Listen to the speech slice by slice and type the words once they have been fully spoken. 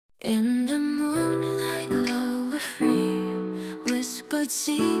In the moonlight, love we're free. Whispered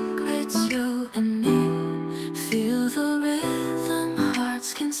secrets, you and me. Feel the rhythm,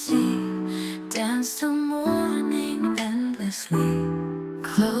 hearts can see. Dance till morning endlessly.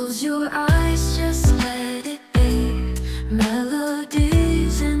 Close your eyes, just let it be.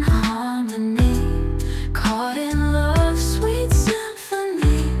 Melodies in harmony. Caught in love's sweet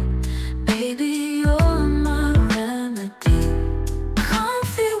symphony. Baby, you're my remedy.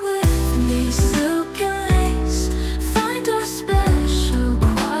 Comfy with me, silk and lace. Find our special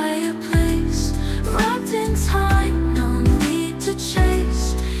quiet place. Wrapped in time, no need to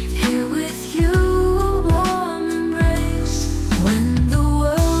chase. Here with you, a warm embrace. When the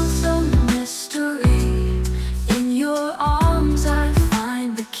world's a mystery, in your arms I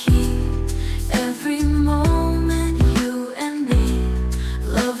find the key. Every moment, you and me.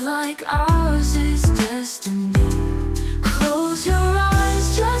 Love like ours is destiny. Close your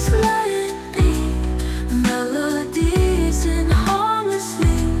eyes, just let it be. Melodies in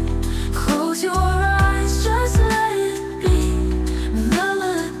harmony. Close your eyes, just let it be.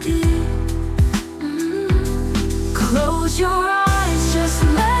 Melody. Close your eyes, just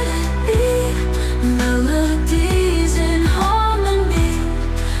let it be. Melodies in harmony.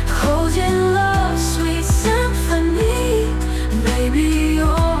 Hold in love's sweet symphony. Baby,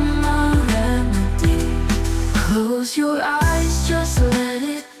 you're my remedy. Close your eyes, just let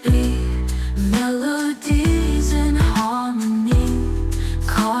it be. Melodies in harmony.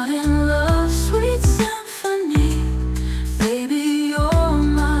 Caught in love's sweet symphony. Baby, you're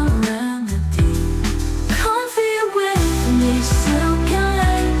my remedy. Comfy with me, silk and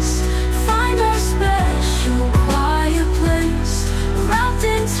lace. Find our special quiet place. Wrapped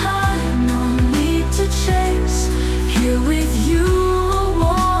in time, no need to chase. Here with you, a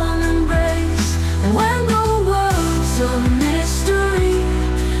warm embrace. When the world's a mystery,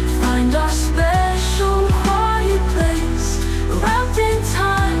 find our special quiet place. Wrapped in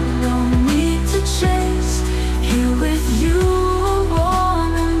time, no need to chase. Here with you, a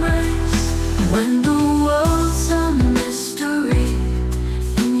warm embrace. When the world's a mystery,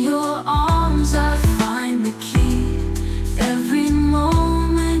 in your arms I find the key. Every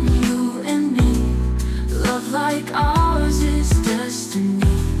moment, you and me. Love like ours is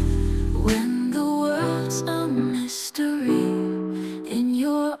destiny. When the world's a mystery, in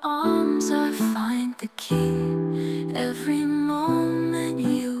your arms I find the key. Every moment,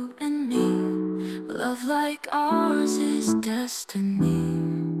 you and me. Love like ours is destiny.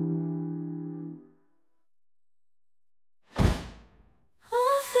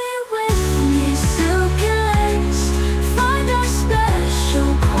 Comfy with me, silk and lace. Find our special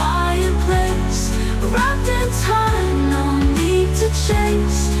quiet place. Wrapped in time, no need to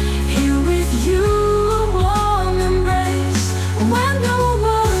chase. Here with you, a warm embrace. When the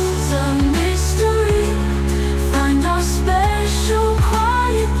world's a mystery, find our special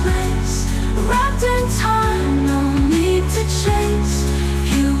quiet place. Wrapped in time, no need to chase.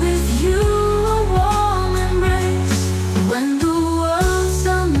 Here with you, a warm embrace. When the world's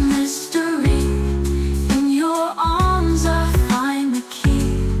a mystery, in your arms I find the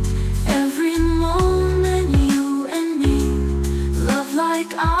key. Every moment, you and me. Love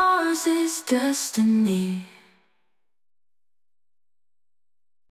like ours is destiny.